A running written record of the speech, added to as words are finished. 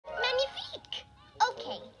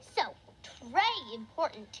very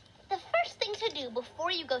important. The first thing to do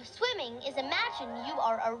before you go swimming is imagine you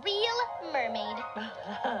are a real mermaid.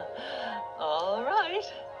 All right.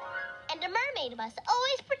 And a mermaid must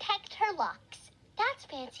always protect her locks. That's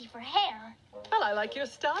fancy for hair. Well, I like your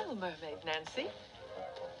style, Mermaid Nancy.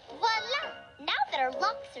 Voila! Now that our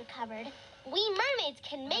locks are covered, we mermaids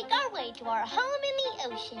can make our way to our home in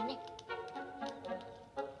the ocean.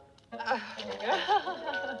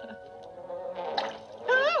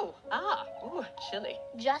 Oh! Ah! Ooh, chilly.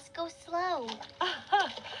 Just go slow.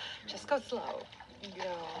 Just go slow.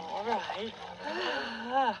 All right.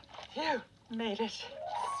 Phew, made it.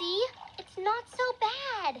 See? It's not so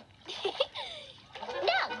bad.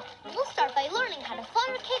 Now, we'll start by learning how to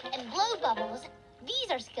flutter kick and blow bubbles.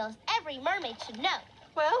 These are skills every mermaid should know.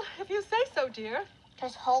 Well, if you say so, dear.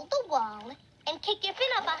 Just hold the wall and kick your fin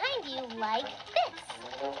up behind you like this.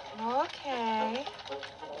 Okay.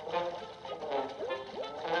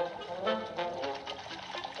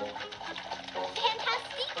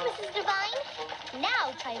 Fantastic, Mrs. Devine.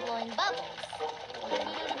 Now try blowing bubbles.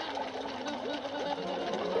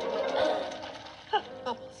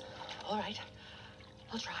 Bubbles. All right.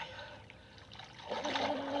 I'll try.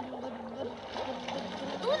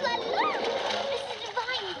 Ooh la la! Mrs.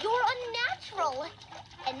 Devine, you're unnatural.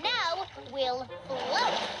 And now we'll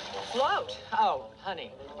float. Float? Oh,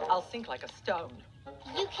 honey, I'll sink like a stone.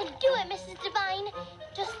 You can do it, Mrs. Devine.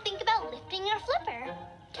 Just think about lifting your flipper.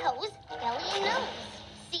 Toes, belly, and nose.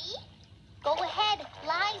 See? Go ahead,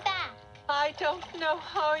 lie back. I don't know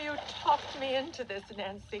how you talked me into this,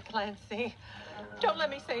 Nancy Clancy. Don't let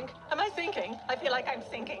me sink. Am I sinking? I feel like I'm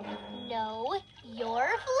sinking. No,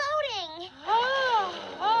 you're floating.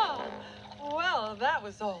 Well, that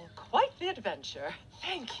was all quite the adventure.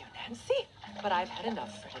 Thank you, Nancy. But I've had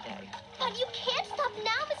enough for today. But you can't stop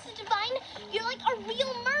now, Mrs. Devine. You're like a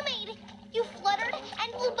real mermaid. You fluttered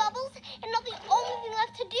and blew bubbles, and now the only thing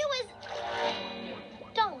left to do is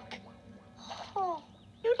dunk. Oh.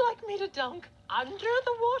 You'd like me to dunk under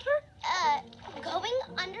the water? Going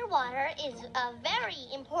underwater is a very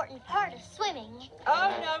important part of swimming.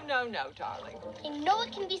 Oh, no, darling. I know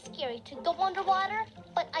it can be scary to go underwater,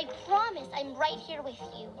 but I promise I'm right here with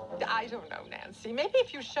you. I don't know, Nancy. Maybe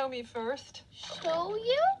if you show me first. Show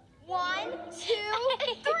you? 1, 2,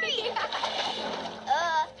 3.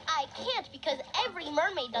 I can't because every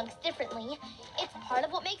mermaid dunks differently. It's part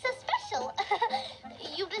of what makes us special.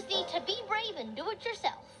 You just need to be brave and do it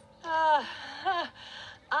yourself.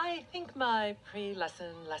 I think my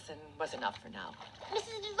pre-lesson lesson was enough for now.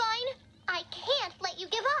 Mrs. Devine, I can't let you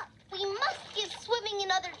give up. We must give swimming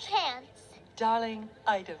another chance. Darling,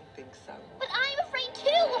 I don't think so. But I'm afraid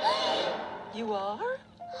too. You are?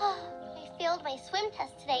 I failed my swim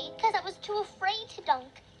test today because I was too afraid to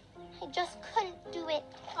dunk. I just couldn't do it.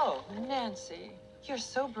 Oh, Nancy, you're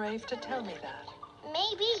so brave to tell me that.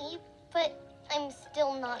 Maybe, but I'm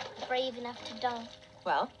still not brave enough to dunk.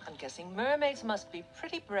 Well, I'm guessing mermaids must be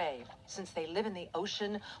pretty brave since they live in the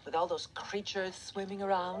ocean with all those creatures swimming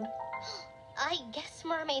around. I guess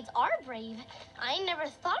mermaids are brave. I never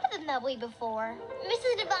thought of them that way before.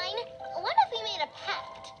 Mrs. Devine, what if we made a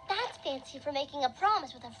pact? That's fancy for making a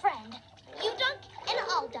promise with a friend. You dunk and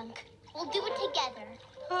I'll dunk. We'll do it together.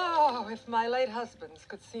 Oh, if my late husbands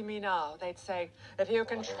could see me now, they'd say, if you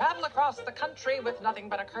can travel across the country with nothing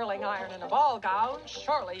but a curling iron and a ball gown,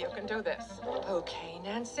 surely you can do this. Okay,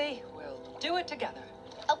 Nancy, we'll do it together.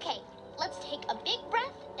 Okay, let's take a big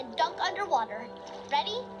breath and dunk underwater.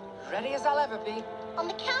 Ready? Ready as I'll ever be. On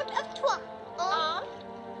the count of 3. 1,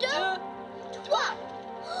 2, 3.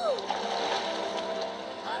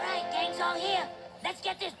 All right, gang's all here. Let's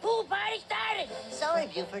get this pool party started. Sorry,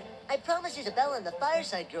 Buford. I promised Isabella and the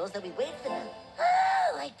Fireside girls that we wait for them.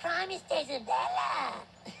 Oh, I promised Isabella.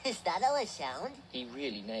 Is that how I sound? He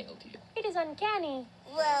really nailed you. It is uncanny.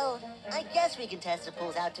 Well, I guess we can test the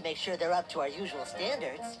pools out to make sure they're up to our usual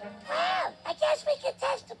standards. Well, I guess we can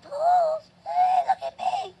test the pools. Hey, look at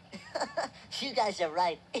me. You guys are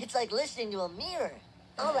right. It's like listening to a mirror.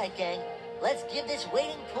 All right, gang. Let's give this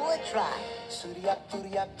waiting pool a try.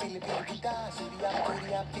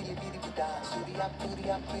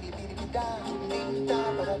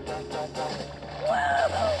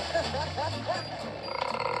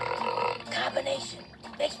 Combination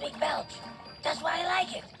makes me belch. That's why I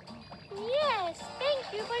like it. Yes,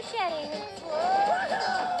 thank you for sharing.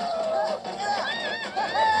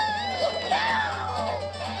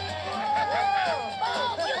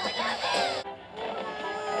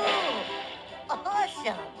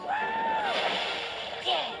 Awesome!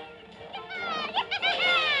 Yeah.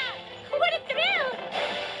 What a thrill!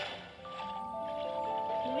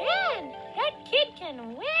 Man, that kid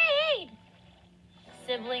can wade!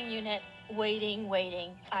 Sibling unit,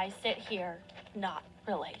 waiting. I sit here, not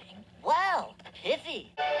relating. Wow,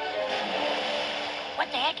 pithy. What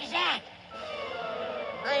the heck is that?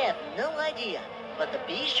 I have no idea, but the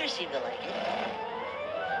bees sure seem to like it.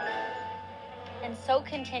 And so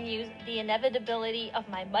continues the inevitability of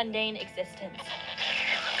my mundane existence.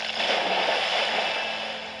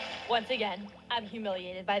 Once again, I'm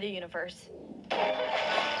humiliated by the universe.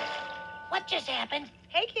 What just happened?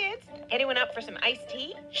 Hey, kids. Anyone up for some iced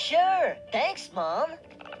tea? Sure, thanks, Mom.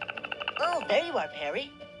 Oh, there you are,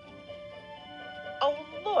 Perry. Oh,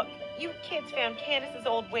 look. You kids found Candace's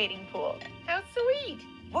old wading pool. How sweet.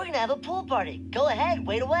 We're gonna have a pool party. Go ahead,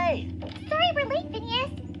 wait away. Sorry we're late,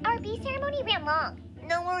 Phineas. Our bee ceremony ran long.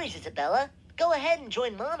 No worries, Isabella. Go ahead and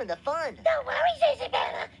join Mom in the fun. No worries,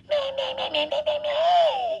 Isabella. Me.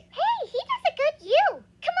 Hey, he does a good you.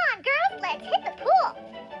 Come on, girls, let's hit the pool.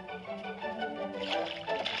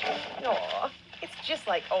 Aw, it's just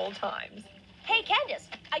like old times. Hey, Candace,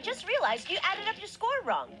 I just realized you added up your score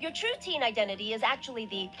wrong. Your true teen identity is actually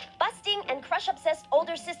the busting and crush-obsessed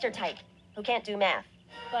older sister type who can't do math.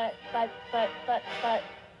 But,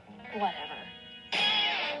 whatever.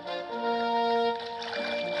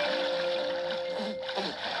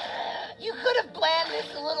 You could have planned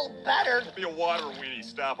this a little better. Be a water weenie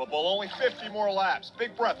stoppable. Only 50 more laps.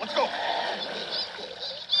 Big breath. Let's go.